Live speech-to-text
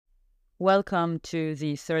Welcome to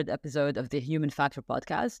the third episode of the Human Factor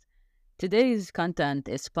podcast. Today's content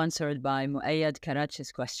is sponsored by Muayyad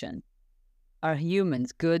Karachi's question: are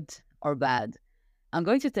humans good or bad? I'm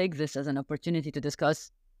going to take this as an opportunity to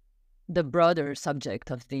discuss the broader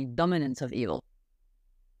subject of the dominance of evil.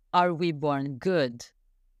 Are we born good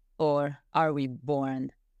or are we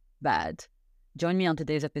born bad? Join me on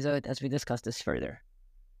today's episode as we discuss this further.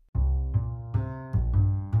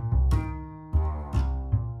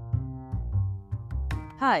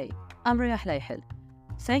 Hi, I'm Rhéa Hleihel.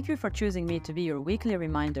 Thank you for choosing me to be your weekly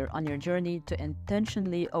reminder on your journey to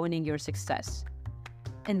intentionally owning your success.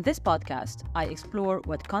 In this podcast, I explore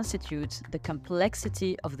what constitutes the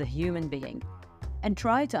complexity of the human being and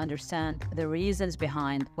try to understand the reasons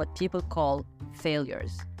behind what people call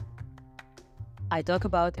failures. I talk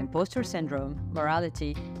about imposter syndrome,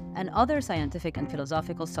 morality, and other scientific and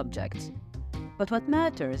philosophical subjects. But what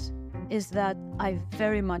matters is that I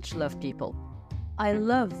very much love people. I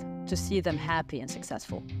love to see them happy and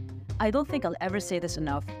successful. I don't think I'll ever say this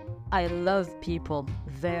enough. I love people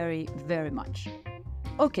very, very much.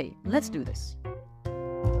 Okay, let's do this.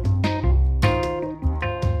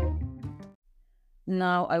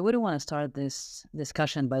 Now, I wouldn't want to start this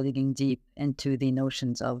discussion by digging deep into the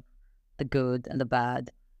notions of the good and the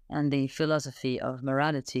bad and the philosophy of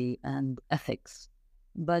morality and ethics.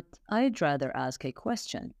 But I'd rather ask a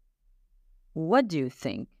question. What do you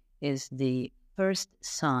think is the first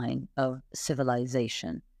sign of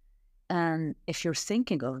civilization? And if you're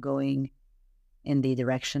thinking of going in the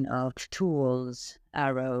direction of tools,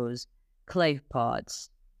 arrows, clay pots,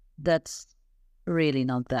 that's really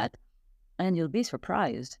not that. And you'll be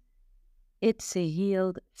surprised. It's a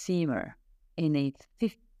healed femur in a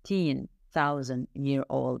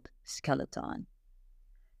 15,000-year-old skeleton.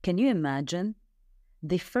 Can you imagine?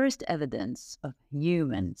 The first evidence of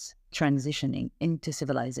humans transitioning into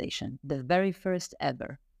civilization, the very first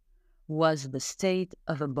ever, was the state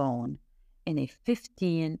of a bone in a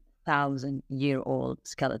 15,000-year-old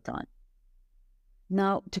skeleton.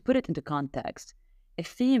 Now, to put it into context, a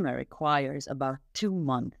femur requires about 2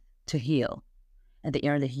 months to heal, and the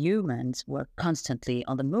early humans were constantly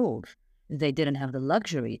on the move. They didn't have the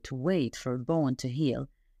luxury to wait for a bone to heal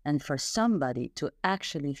and for somebody to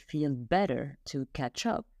actually feel better to catch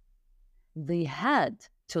up. They had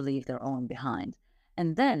to leave their own behind.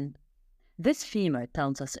 And then this femur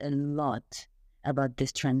tells us a lot about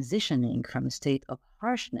this transitioning from a state of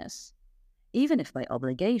harshness, even if by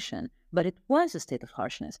obligation, but it was a state of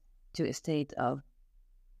harshness, to a state of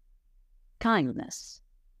kindness.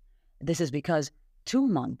 This is because 2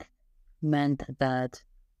 months meant that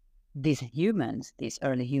these humans, these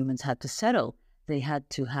early humans, had to settle. They had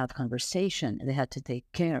to have conversation, they had to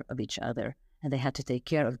take care of each other, and they had to take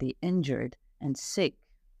care of the injured and sick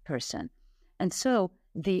person. And so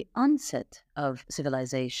the onset of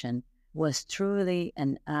civilization was truly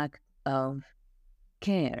an act of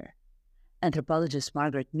care. Anthropologist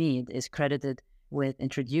Margaret Mead is credited with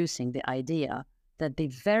introducing the idea that the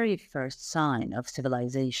very first sign of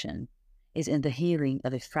civilization is in the healing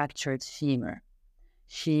of a fractured femur.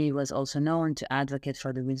 She was also known to advocate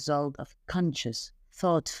for the result of conscious,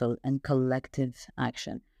 thoughtful, and collective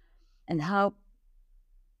action, and how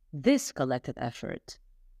this collective effort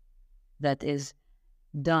that is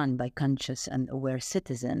done by conscious and aware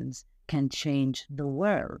citizens can change the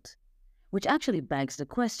world, which actually begs the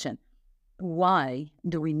question, why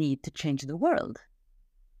do we need to change the world?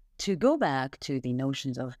 To go back to the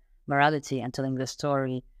notions of morality and telling the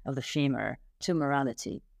story of the femur to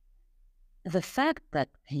morality, the fact that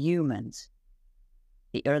humans,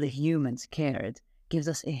 the early humans, cared gives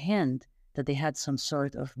us a hint that they had some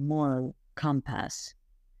sort of moral compass.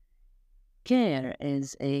 Care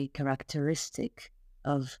is a characteristic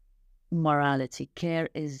of morality. Care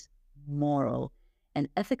is moral, and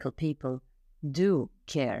ethical people do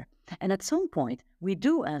care. And at some point, we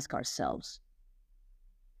do ask ourselves,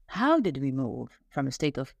 how did we move from a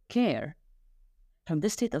state of care, from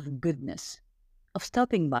this state of goodness, of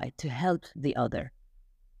stopping by to help the other,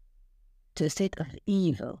 to a state of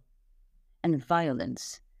evil and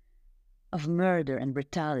violence, of murder and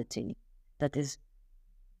brutality that is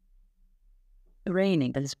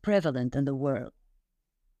reigning, that is prevalent in the world?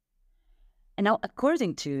 And now,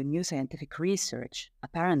 according to new scientific research,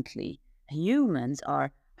 apparently humans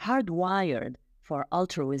are hardwired for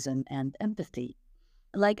altruism and empathy.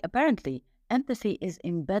 Apparently, empathy is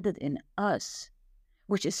embedded in us,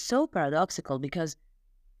 which is so paradoxical because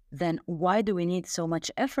then why do we need so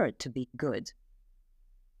much effort to be good?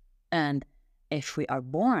 And if we are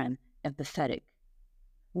born empathetic,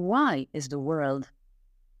 why is the world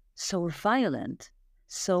so violent,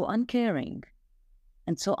 so uncaring?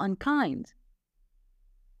 and so unkind?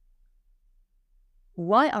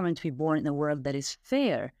 Why aren't we born in a world that is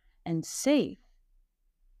fair and safe?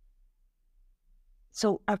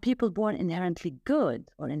 So are people born inherently good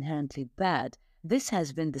or inherently bad? This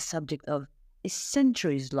has been the subject of a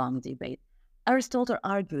centuries-long debate. Aristotle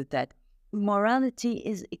argued that morality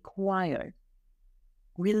is acquired.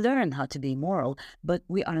 We learn how to be moral, but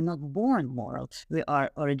we are not born moral. We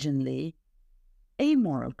are originally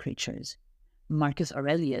amoral creatures. Marcus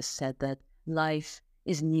Aurelius said that life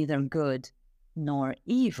is neither good nor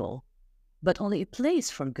evil, but only a place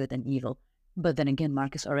for good and evil. But then again,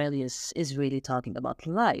 Marcus Aurelius is really talking about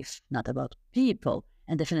life, not about people,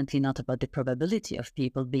 and definitely not about the probability of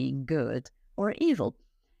people being good or evil.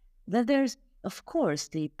 Then there's, of course,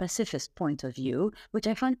 the pacifist point of view, which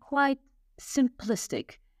I find quite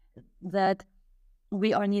simplistic, that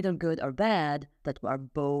we are neither good or bad, that we are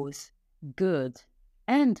both good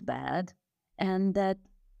and bad, and that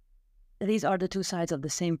these are the two sides of the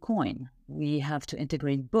same coin. We have to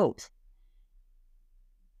integrate both.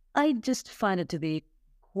 I just find it to be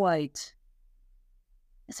quite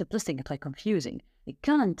simplistic and quite confusing.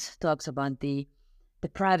 Kant talks about the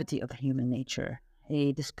depravity of human nature,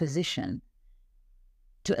 a disposition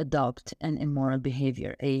to adopt an immoral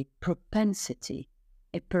behavior, a propensity,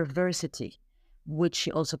 a perversity, which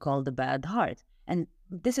he also called the bad heart. And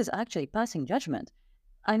this is actually passing judgment.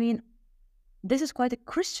 I mean, this is quite a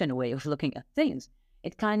Christian way of looking at things.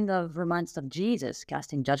 It kind of reminds of Jesus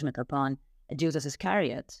casting judgment upon Judas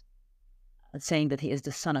Iscariot, saying that he is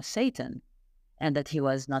the son of Satan and that he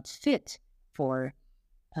was not fit for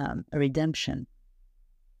a redemption.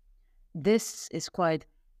 This is quite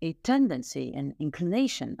a tendency and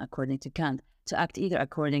inclination, according to Kant, to act either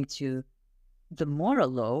according to the moral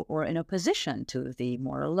law or in opposition to the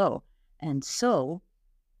moral law. And so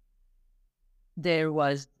there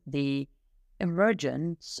was the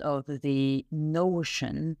emergence of the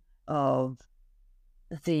notion of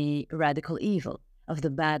the radical evil, of the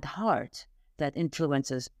bad heart that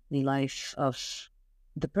influences the life of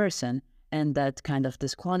the person and that kind of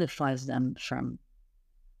disqualifies them from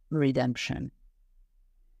redemption.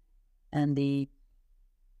 And the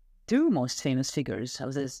two most famous figures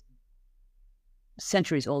of this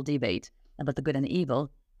centuries-old debate about the good and the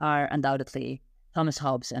evil are undoubtedly Thomas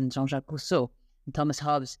Hobbes and Jean-Jacques Rousseau. And Thomas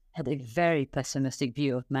Hobbes had a very pessimistic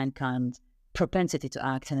view of mankind's propensity to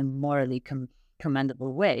act in a morally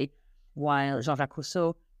commendable way, while Jean-Jacques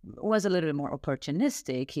Rousseau was a little bit more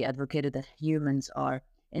opportunistic. He advocated that humans are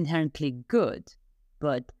inherently good,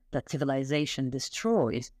 but that civilization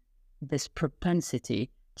destroys this propensity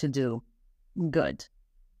to do good.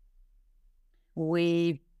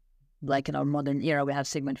 We, like in our modern era, we have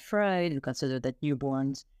Sigmund Freud, who considered that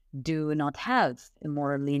newborns do not have a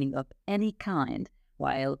moral leaning of any kind,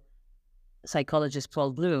 while psychologist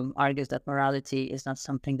Paul Bloom argues that morality is not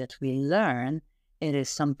something that we learn, it is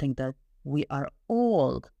something that we are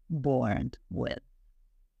all born with.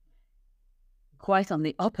 Quite on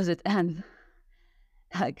the opposite end,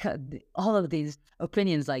 all of these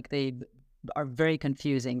opinions, they are very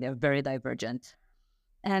confusing, they're very divergent.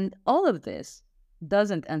 And all of this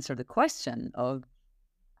doesn't answer the question of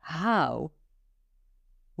how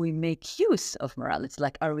we make use of morality.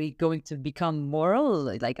 Like, are we going to become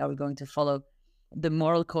moral? Like, are we going to follow the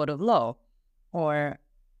moral code of law? Or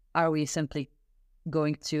are we simply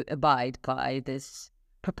going to abide by this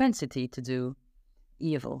propensity to do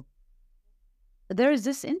evil? There is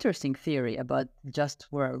this interesting theory about just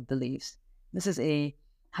world beliefs. This is a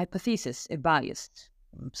hypothesis, a bias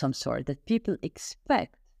of some sort, that people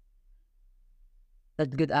expect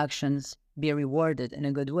that good actions be rewarded in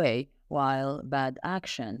a good way, while bad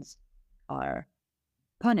actions are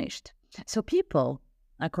punished. So people,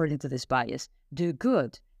 according to this bias, do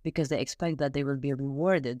good because they expect that they will be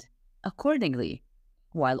rewarded accordingly,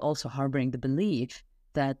 while also harboring the belief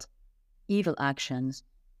that evil actions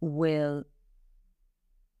will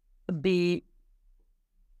be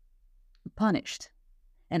punished.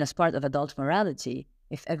 And as part of adult morality,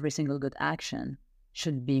 if every single good action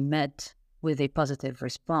should be met with a positive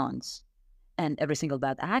response, and every single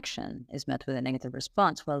bad action is met with a negative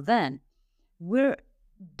response, well then, we're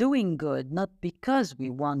doing good not because we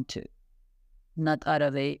want to, not out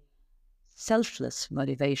of a selfless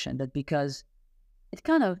motivation, but because it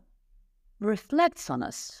kind of reflects on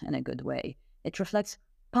us in a good way. It reflects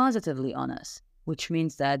positively on us, which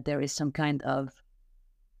means that there is some kind of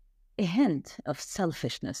a hint of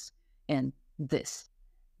selfishness in this.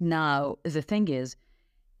 Now, the thing is,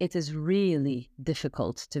 it is really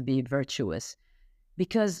difficult to be virtuous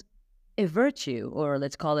because a virtue, or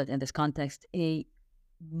let's call it in this context, a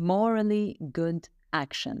morally good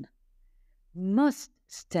action, must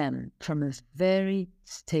stem from a very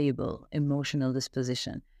stable emotional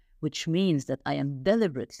disposition, which means that I am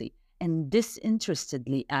deliberately and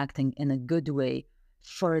disinterestedly acting in a good way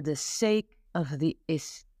for the sake of the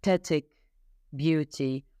aesthetic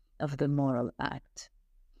beauty of the moral act.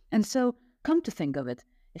 And so, come to think of it,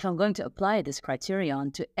 if I'm going to apply this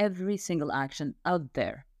criterion to every single action out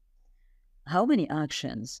there, how many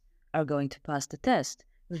actions are going to pass the test?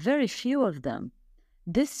 Very few of them.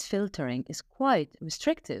 This filtering is quite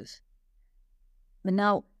restrictive. But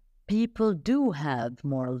now, people do have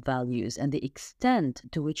moral values, and the extent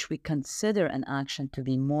to which we consider an action to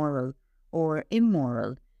be moral or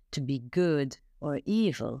immoral, to be good or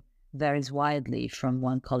evil, varies widely from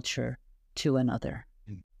one culture to another.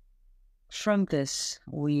 From this,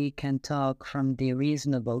 we can talk from the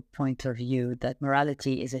reasonable point of view that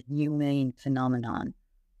morality is a humane phenomenon,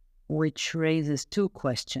 which raises two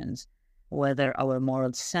questions: whether our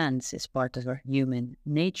moral sense is part of our human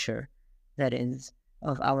nature, that is,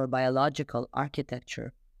 of our biological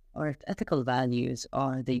architecture, or if ethical values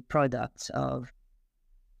are the products of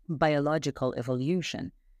biological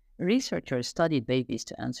evolution. Researchers studied babies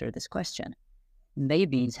to answer this question.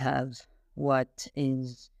 Babies have what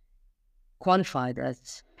is qualified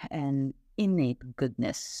as an innate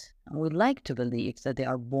goodness. We like to believe that they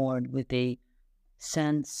are born with a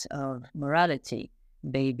sense of morality.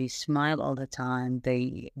 Babies smile all the time.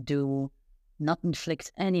 They do not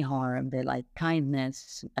inflict any harm. They like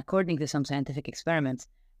kindness. According to some scientific experiments,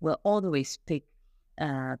 will always pick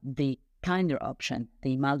the kinder option,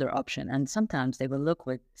 the milder option. And sometimes they will look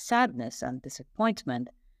with sadness and disappointment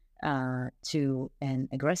to an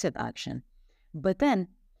aggressive action. But then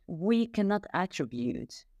we cannot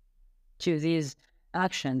attribute to these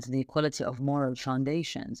actions the quality of moral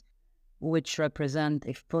foundations, which represent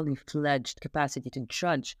a fully fledged capacity to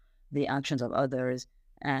judge the actions of others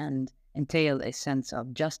and entail a sense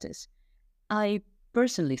of justice. I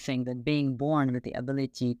personally think that being born with the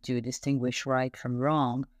ability to distinguish right from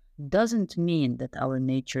wrong doesn't mean that our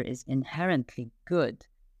nature is inherently good.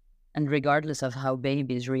 And regardless of how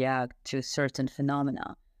babies react to certain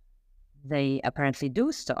phenomena, they apparently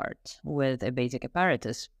do start with a basic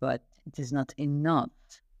apparatus, but it is not enough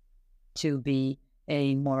to be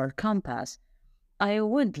a moral compass. I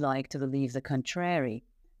would like to believe the contrary,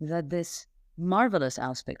 that this marvelous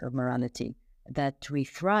aspect of morality that we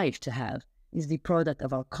thrive to have is the product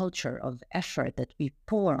of our culture, of effort that we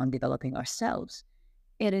pour on developing ourselves.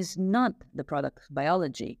 It is not the product of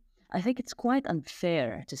biology. I think it's quite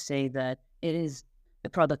unfair to say that it is a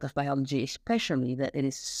product of biology, especially that it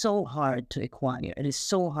is so hard to acquire. It is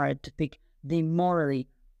so hard to pick the morally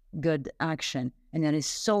good action, and it is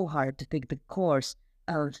so hard to pick the course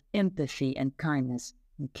of empathy and kindness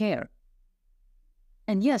and care.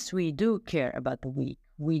 And yes, we do care about the weak.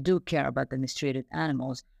 We do care about the mistreated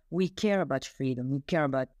animals. We care about freedom. We care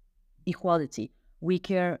about equality. We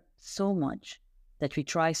care so much that we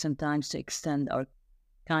try sometimes to extend our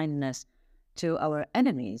kindness to our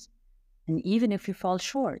enemies. And even if we fall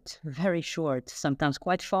short, very short, sometimes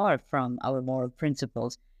quite far from our moral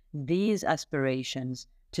principles, these aspirations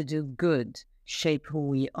to do good shape who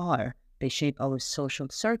we are. They shape our social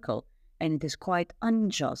circle. And it is quite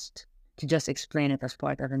unjust to just explain it as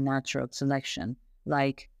part of a natural selection,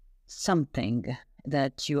 like something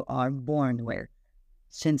that you are born with.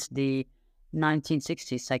 Since the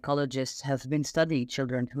 1960s, psychologists have been studying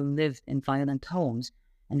children who lived in violent homes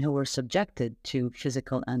and who were subjected to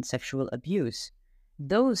physical and sexual abuse.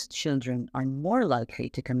 Those children are more likely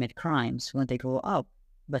to commit crimes when they grow up.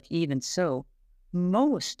 But even so,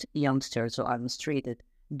 most youngsters who are mistreated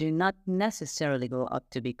do not necessarily grow up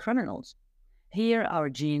to be criminals. Here, our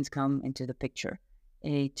genes come into the picture.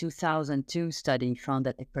 A 2002 study found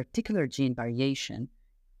that a particular gene variation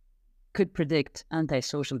could predict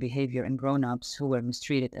antisocial behavior in grown-ups who were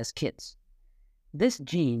mistreated as kids. This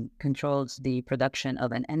gene controls the production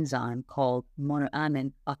of an enzyme called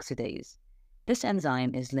monoamine oxidase. This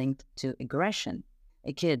enzyme is linked to aggression.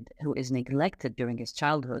 A kid who is neglected during his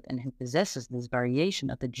childhood and who possesses this variation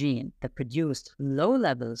of the gene that produced low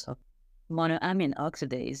levels of monoamine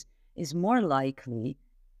oxidase is more likely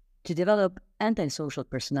to develop antisocial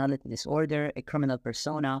personality disorder, a criminal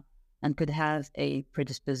persona, and could have a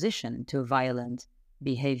predisposition to violent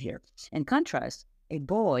behavior. In contrast, a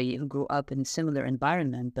boy who grew up in a similar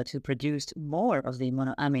environment but who produced more of the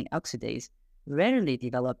monoamine oxidase rarely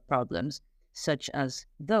developed problems such as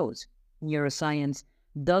those. Neuroscience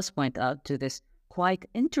does point out to this quite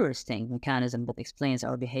interesting mechanism that explains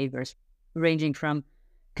our behaviors, ranging from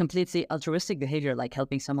completely altruistic behavior like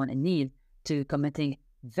helping someone in need to committing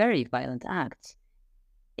very violent acts.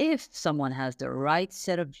 if someone has the right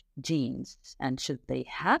set of genes and should they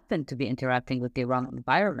happen to be interacting with the wrong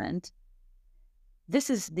environment, this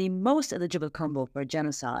is the most eligible combo for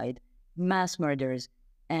genocide, mass murders,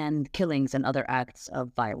 and killings and other acts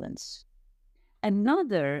of violence.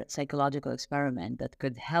 Another psychological experiment that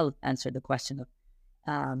could help answer the question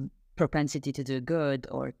of propensity to do good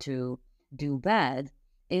or to do bad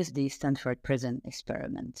is the Stanford prison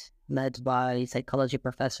experiment, led by psychology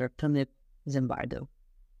professor Philip Zimbardo.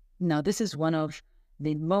 Now, this is one of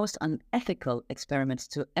the most unethical experiments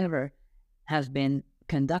to ever have been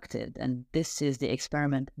conducted, and this is the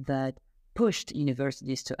experiment that pushed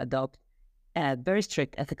universities to adopt very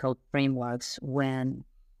strict ethical frameworks when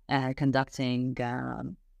conducting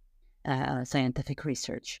scientific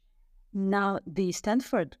research. Now, the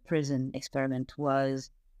Stanford prison experiment was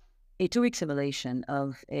a 2-week simulation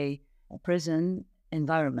of a prison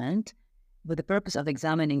environment with the purpose of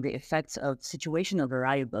examining the effects of situational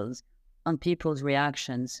variables on people's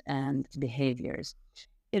reactions and behaviors.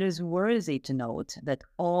 It is worthy to note that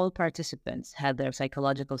all participants had their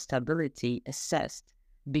psychological stability assessed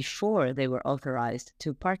before they were authorized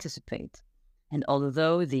to participate. And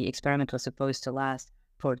although the experiment was supposed to last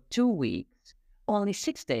for 2 weeks, only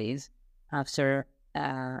 6 days after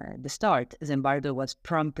the start, Zimbardo was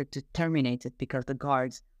prompted to terminate it because the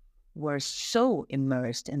guards were so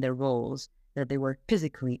immersed in their roles that they were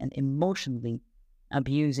physically and emotionally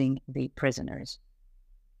abusing the prisoners.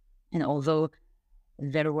 And although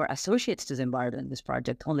there were associates to Zimbardo in this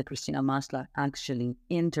project, only Christina Masla actually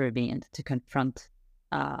intervened to confront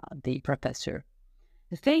the professor.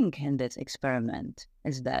 The thing in this experiment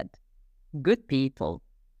is that good people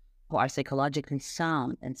who are psychologically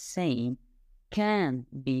sound and sane can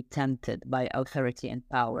be tempted by authority and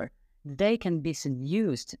power. They can be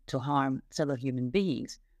seduced to harm fellow human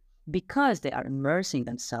beings because they are immersing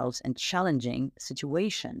themselves in challenging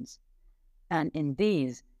situations. And in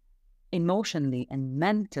these emotionally and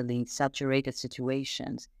mentally saturated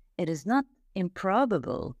situations, it is not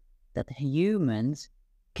improbable that humans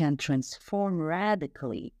can transform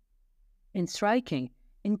radically in striking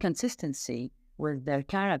inconsistency with their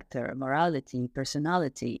character, morality,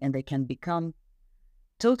 personality, and they can become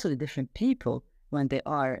totally different people when they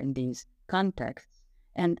are in these contexts.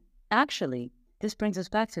 And actually, this brings us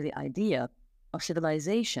back to the idea of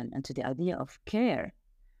civilization and to the idea of care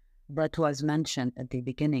that was mentioned at the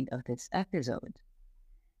beginning of this episode.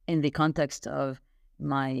 In the context of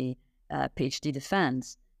my PhD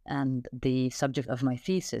defense and the subject of my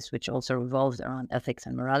thesis, which also revolves around ethics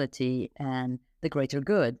and morality and the greater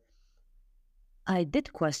good, I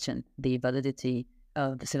did question the validity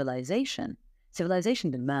of the civilization.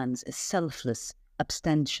 Civilization demands a selfless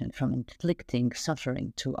abstention from inflicting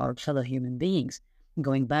suffering to our fellow human beings.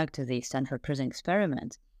 Going back to the Stanford prison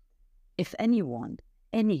experiment, if anyone,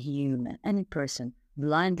 any human, any person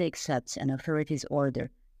blindly accepts an authority's order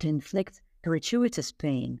to inflict gratuitous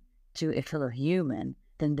pain to a fellow human,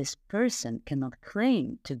 then this person cannot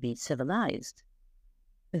claim to be civilized.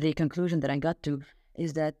 The conclusion that I got to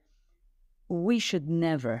is that we should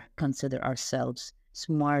never consider ourselves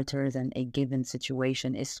smarter than a given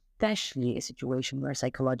situation, especially a situation where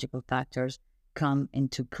psychological factors come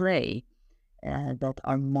into play that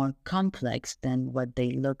are more complex than what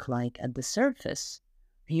they look like at the surface.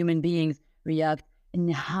 Human beings react in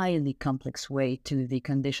a highly complex way to the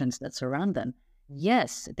conditions that surround them.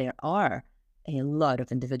 Yes, there are a lot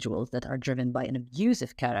of individuals that are driven by an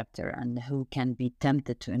abusive character and who can be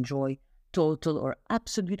tempted to enjoy total or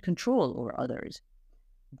absolute control over others.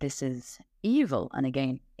 This is evil, and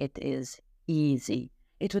again, it is easy.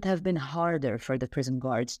 It would have been harder for the prison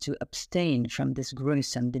guards to abstain from this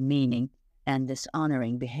gruesome, demeaning, and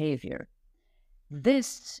dishonoring behavior.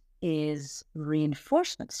 This is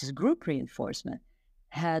reinforcement, this is group reinforcement.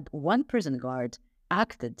 Had one prison guard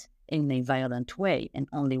acted in a violent way and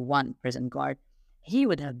only one prison guard, he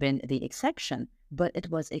would have been the exception, but it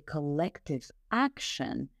was a collective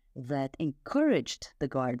action that encouraged the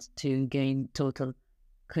guards to gain total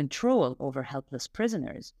control over helpless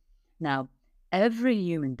prisoners. Now, every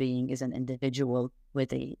human being is an individual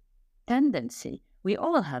with a tendency. We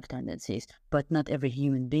all have tendencies, but not every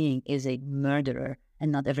human being is a murderer,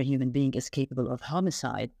 and not every human being is capable of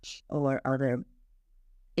homicide or other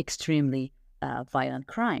extremely violent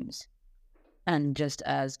crimes. And just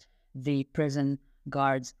as the prison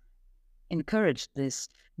guards encouraged this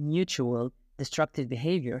mutual destructive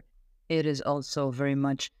behavior, it is also very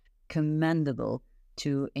much commendable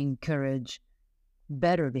to encourage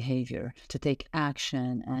better behavior, to take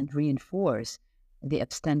action and reinforce the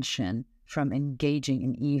abstention from engaging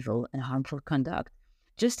in evil and harmful conduct.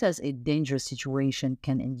 Just as a dangerous situation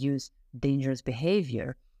can induce dangerous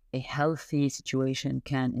behavior, a healthy situation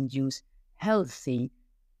can induce healthy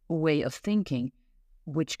way of thinking,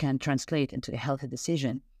 which can translate into a healthy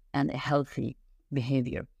decision and a healthy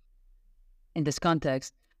behavior. In this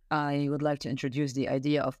context, I would like to introduce the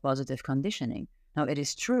idea of positive conditioning. Now, it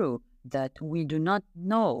is true that we do not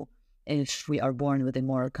know if we are born with a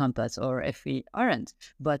moral compass or if we aren't,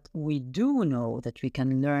 but we do know that we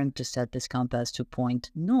can learn to set this compass to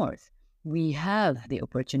point north. We have the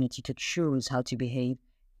opportunity to choose how to behave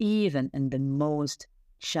even in the most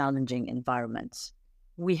challenging environments.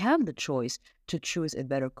 We have the choice to choose a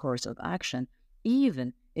better course of action,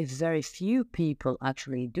 even if very few people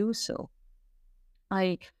actually do so.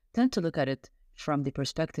 I tend to look at it from the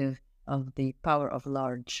perspective of the power of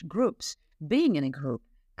large groups. Being in a group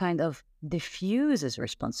kind of diffuses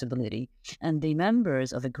responsibility, and the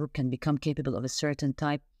members of a group can become capable of a certain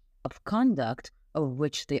type of conduct of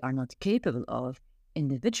which they are not capable of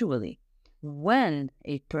individually. When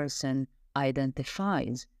a person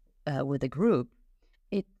identifies with a group,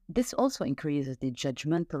 this also increases the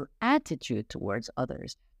judgmental attitude towards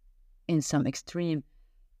others. In some extreme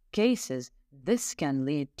cases, this can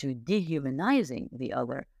lead to dehumanizing the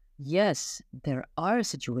other. Yes, there are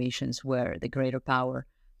situations where the greater power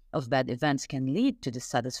of bad events can lead to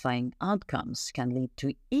dissatisfying outcomes, can lead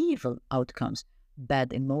to evil outcomes,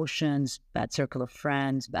 bad emotions, bad circle of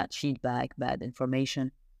friends, bad feedback, bad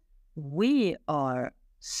information. We are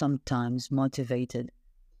sometimes motivated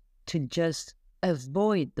to just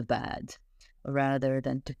avoid the bad rather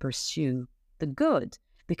than to pursue the good,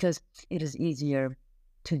 because it is easier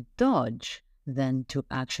to dodge than to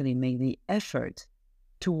actually make the effort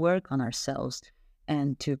to work on ourselves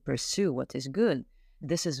and to pursue what is good.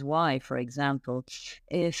 This is why, for example,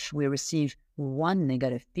 if we receive one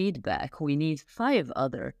negative feedback, we need 5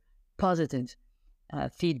 other positive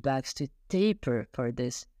feedbacks to taper for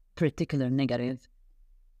this particular negative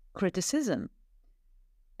criticism.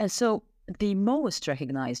 And so the most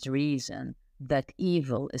recognized reason that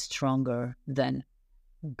evil is stronger than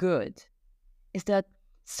good is that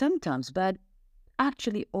sometimes bad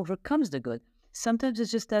actually overcomes the good. Sometimes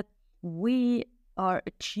it's just that we are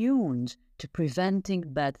attuned to preventing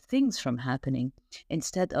bad things from happening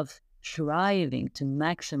instead of striving to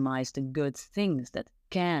maximize the good things that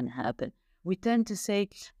can happen. We tend to say,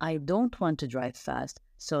 I don't want to drive fast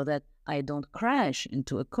so that I don't crash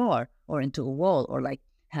into a car or into a wall or like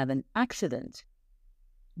have an accident.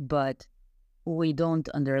 But we don't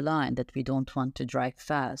underline that we don't want to drive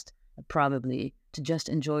fast, probably to just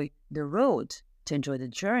enjoy the road, to enjoy the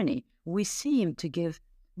journey. We seem to give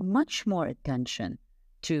much more attention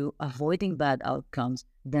to avoiding bad outcomes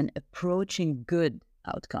than approaching good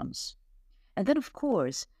outcomes. And then, of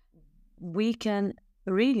course, we can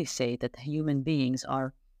really say that human beings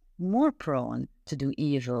are more prone to do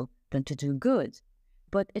evil than to do good.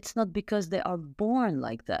 But it's not because they are born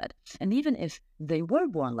like that. And even if they were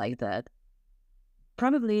born like that,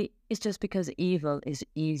 probably it's just because evil is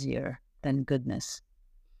easier than goodness.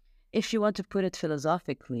 If you want to put it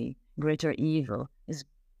philosophically, greater evil is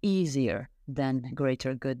easier than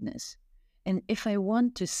greater goodness. And if I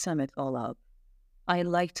want to sum it all up, I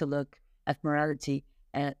like to look at morality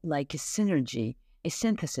like a synergy, a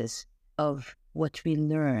synthesis of what we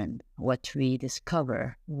learn, what we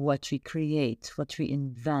discover, what we create, what we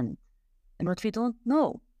invent, and what we don't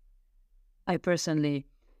know. I personally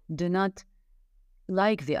do not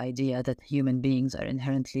like the idea that human beings are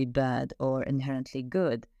inherently bad or inherently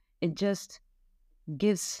good. It just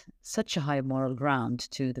gives such a high moral ground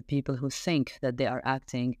to the people who think that they are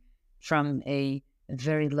acting from a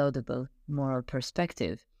very laudable moral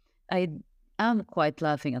perspective. I am quite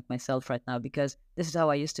laughing at myself right now because this is how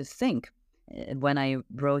I used to think when I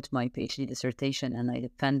wrote my PhD dissertation and I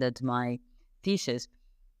defended my thesis.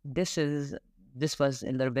 This was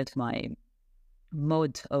a little bit my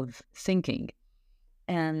mode of thinking.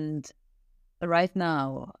 And right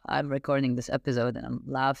now I'm recording this episode and I'm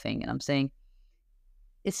laughing and I'm saying,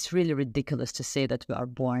 it's really ridiculous to say that we are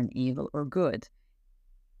born evil or good.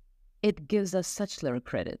 It gives us such little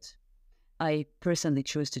credit. I personally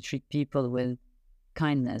choose to treat people with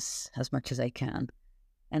kindness as much as I can.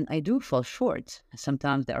 And I do fall short.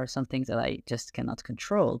 Sometimes there are some things that I just cannot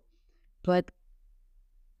control. But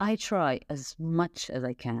I try as much as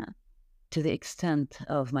I can, to the extent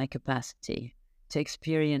of my capacity, to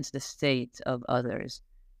experience the state of others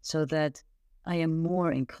so that I am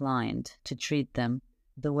more inclined to treat them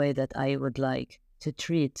the way that I would like to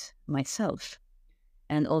treat myself.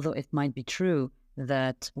 And although it might be true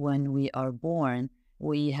that when we are born,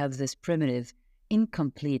 we have this primitive,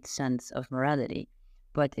 incomplete sense of morality,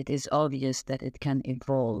 but it is obvious that it can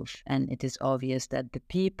evolve, and it is obvious that the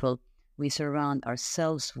people we surround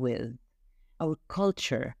ourselves with, our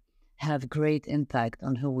culture, have great impact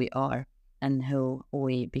on who we are and who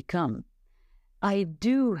we become. I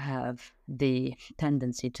do have the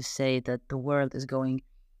tendency to say that the world is going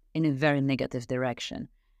in a very negative direction.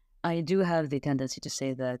 I do have the tendency to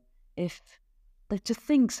say that to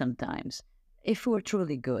think sometimes, if we were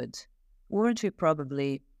truly good, wouldn't we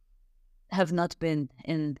probably have not been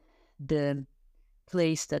in the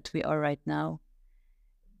place that we are right now?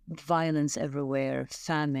 Violence everywhere,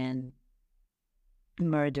 famine,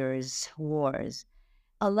 murders, wars.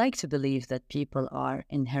 I like to believe that people are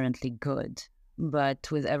inherently good,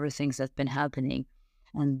 but with everything that's been happening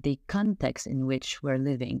and the context in which we're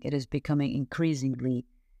living, it is becoming increasingly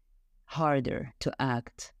harder to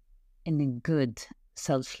act in a good,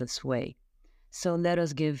 selfless way. So let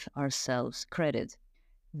us give ourselves credit.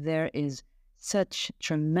 There is such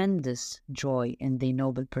tremendous joy in the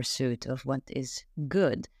noble pursuit of what is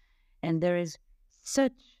good, and there is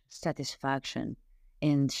such satisfaction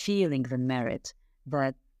in feeling the merit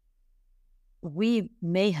that we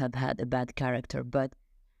may have had a bad character, but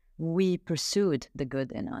we pursued the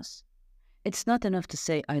good in us. It's not enough to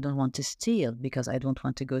say, I don't want to steal because I don't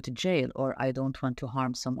want to go to jail, or I don't want to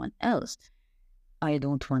harm someone else. I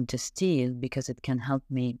don't want to steal because it can help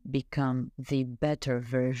me become the better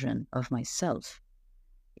version of myself.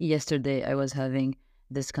 Yesterday, I was having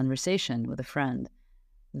this conversation with a friend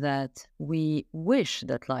that we wish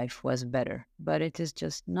that life was better, but it is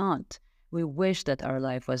just not. We wish that our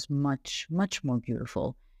life was much, much more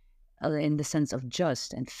beautiful in the sense of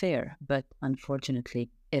just and fair, but unfortunately,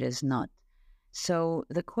 it is not. So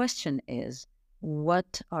the question is,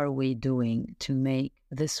 what are we doing to make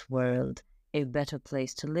this world a better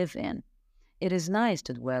place to live in? It is nice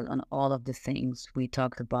to dwell on all of the things we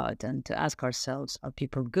talked about and to ask ourselves, are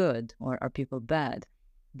people good or are people bad?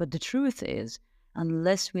 But the truth is,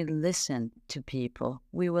 unless we listen to people,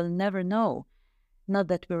 we will never know. Not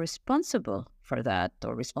that we're responsible for that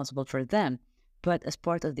or responsible for them, but as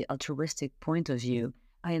part of the altruistic point of view,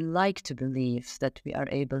 I like to believe that we are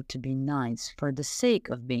able to be nice for the sake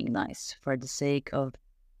of being nice, for the sake of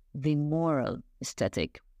the moral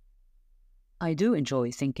aesthetic. I do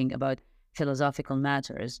enjoy thinking about philosophical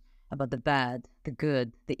matters, about the bad, the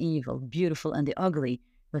good, the evil, beautiful, and the ugly,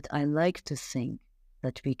 but I like to think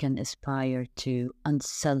that we can aspire to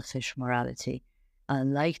unselfish morality. I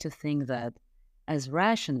like to think that as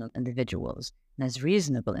rational individuals, and as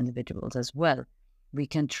reasonable individuals as well, we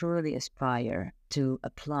can truly aspire to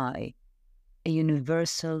apply a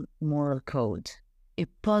universal moral code, a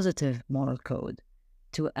positive moral code,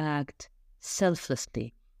 to act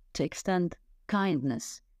selflessly, to extend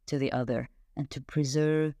kindness to the other, and to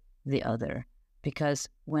preserve the other. Because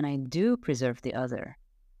when I do preserve the other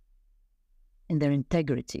in their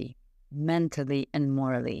integrity, mentally and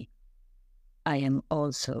morally, I am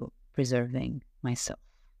also preserving myself.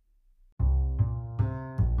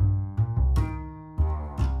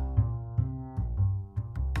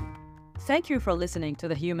 Thank you for listening to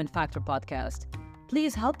the Human Factor podcast.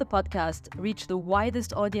 Please help the podcast reach the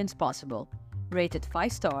widest audience possible. Rate it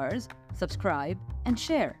 5 stars, subscribe, and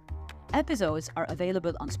share. Episodes are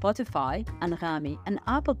available on Spotify, Anghami, and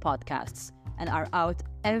Apple Podcasts and are out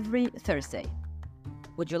every Thursday.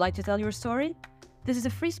 Would you like to tell your story? This is a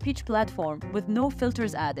free speech platform with no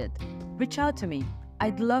filters added. Reach out to me.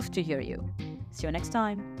 I'd love to hear you. See you next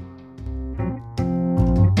time.